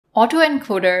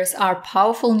Autoencoders are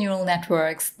powerful neural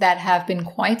networks that have been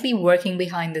quietly working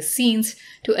behind the scenes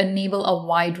to enable a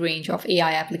wide range of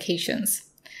AI applications.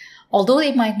 Although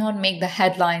they might not make the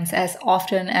headlines as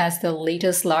often as the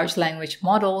latest large language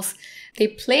models, they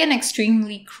play an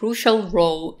extremely crucial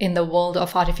role in the world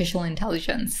of artificial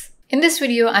intelligence. In this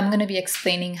video, I'm going to be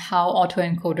explaining how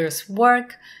autoencoders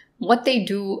work, what they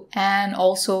do, and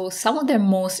also some of their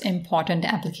most important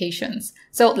applications.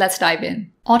 So let's dive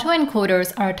in.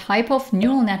 Autoencoders are a type of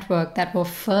neural network that were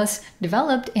first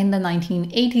developed in the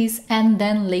 1980s and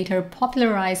then later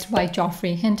popularized by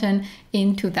Geoffrey Hinton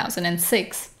in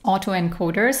 2006.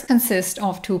 Autoencoders consist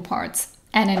of two parts,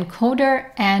 an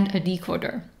encoder and a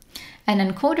decoder. An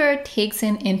encoder takes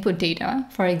in input data,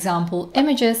 for example,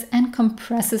 images, and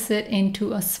compresses it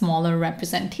into a smaller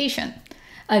representation.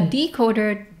 A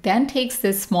decoder then takes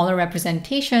this smaller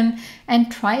representation and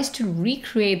tries to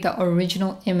recreate the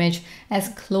original image as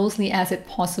closely as it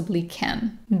possibly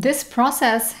can. This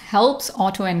process helps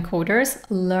autoencoders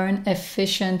learn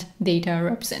efficient data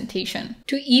representation.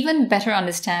 To even better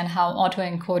understand how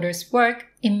autoencoders work,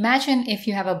 imagine if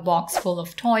you have a box full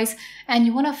of toys and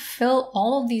you want to fill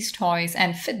all of these toys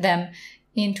and fit them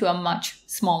into a much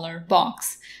smaller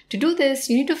box. To do this,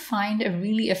 you need to find a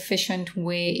really efficient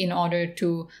way in order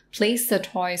to place the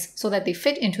toys so that they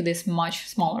fit into this much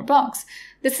smaller box.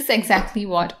 This is exactly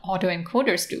what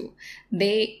autoencoders do.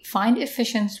 They find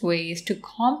efficient ways to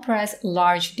compress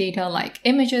large data like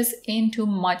images into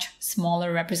much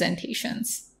smaller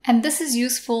representations. And this is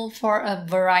useful for a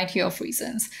variety of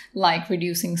reasons, like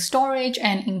reducing storage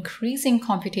and increasing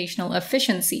computational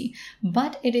efficiency.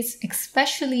 But it is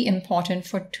especially important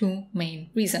for two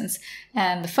main reasons.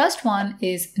 And the first one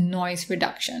is noise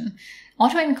reduction.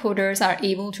 Autoencoders are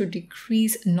able to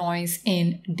decrease noise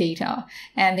in data,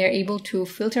 and they're able to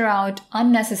filter out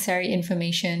unnecessary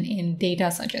information in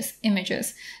data such as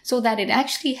images, so that it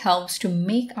actually helps to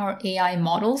make our AI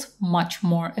models much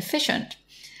more efficient.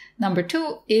 Number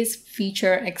two is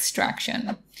feature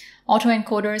extraction.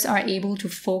 Autoencoders are able to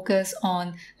focus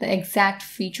on the exact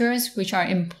features which are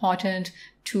important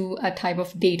to a type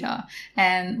of data,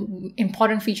 and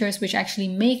important features which actually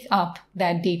make up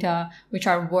that data, which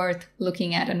are worth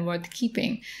looking at and worth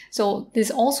keeping. So this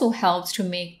also helps to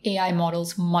make AI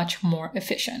models much more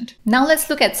efficient. Now let's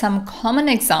look at some common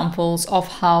examples of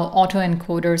how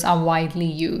autoencoders are widely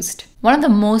used. One of the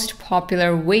most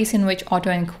popular ways in which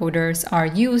autoencoders are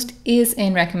used is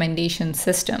in recommendation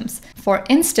systems. For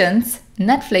instance,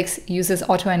 Netflix uses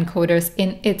autoencoders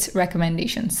in its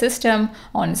recommendation system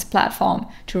on its platform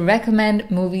to recommend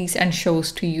movies and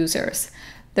shows to users.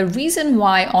 The reason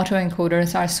why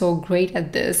autoencoders are so great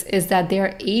at this is that they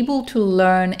are able to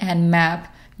learn and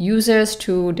map users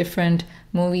to different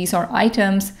movies or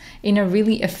items in a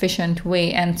really efficient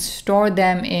way and store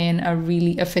them in a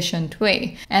really efficient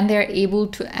way. And they're able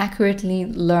to accurately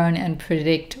learn and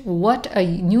predict what a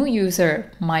new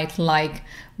user might like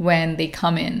when they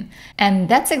come in. And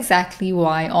that's exactly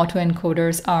why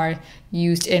autoencoders are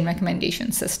used in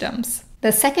recommendation systems.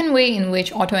 The second way in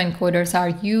which autoencoders are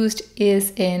used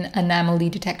is in anomaly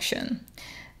detection.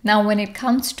 Now, when it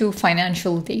comes to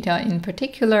financial data in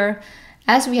particular,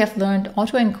 as we have learned,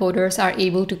 autoencoders are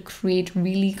able to create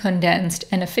really condensed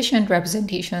and efficient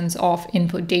representations of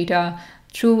input data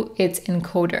through its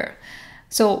encoder.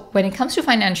 So when it comes to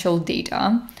financial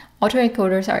data,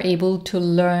 autoencoders are able to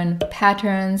learn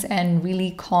patterns and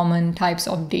really common types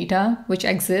of data which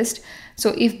exist.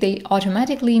 So if they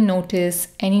automatically notice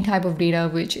any type of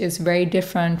data which is very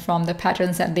different from the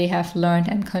patterns that they have learned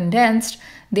and condensed,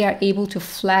 they are able to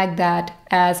flag that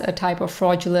as a type of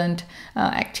fraudulent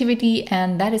activity.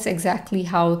 And that is exactly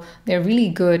how they're really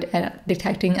good at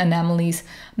detecting anomalies,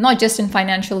 not just in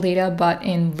financial data, but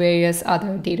in various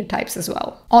other data types as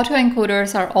well.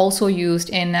 Autoencoders are also used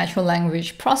in natural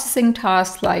language processing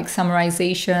tasks like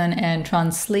summarization and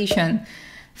translation.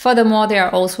 Furthermore, they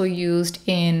are also used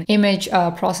in image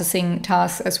processing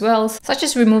tasks as well, such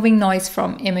as removing noise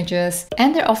from images,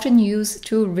 and they're often used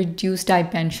to reduce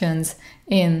dimensions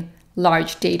in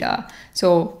large data.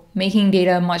 So making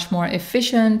data much more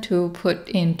efficient to put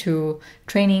into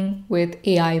training with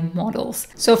AI models.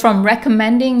 So from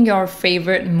recommending your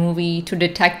favorite movie to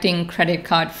detecting credit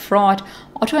card fraud,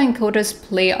 autoencoders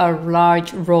play a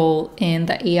large role in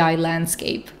the AI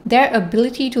landscape. Their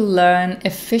ability to learn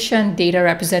efficient data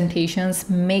representations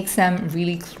makes them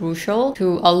really crucial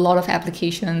to a lot of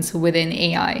applications within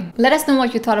AI. Let us know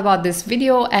what you thought about this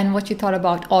video and what you thought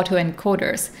about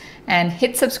autoencoders, and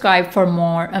hit subscribe for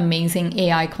more amazing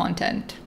AI content.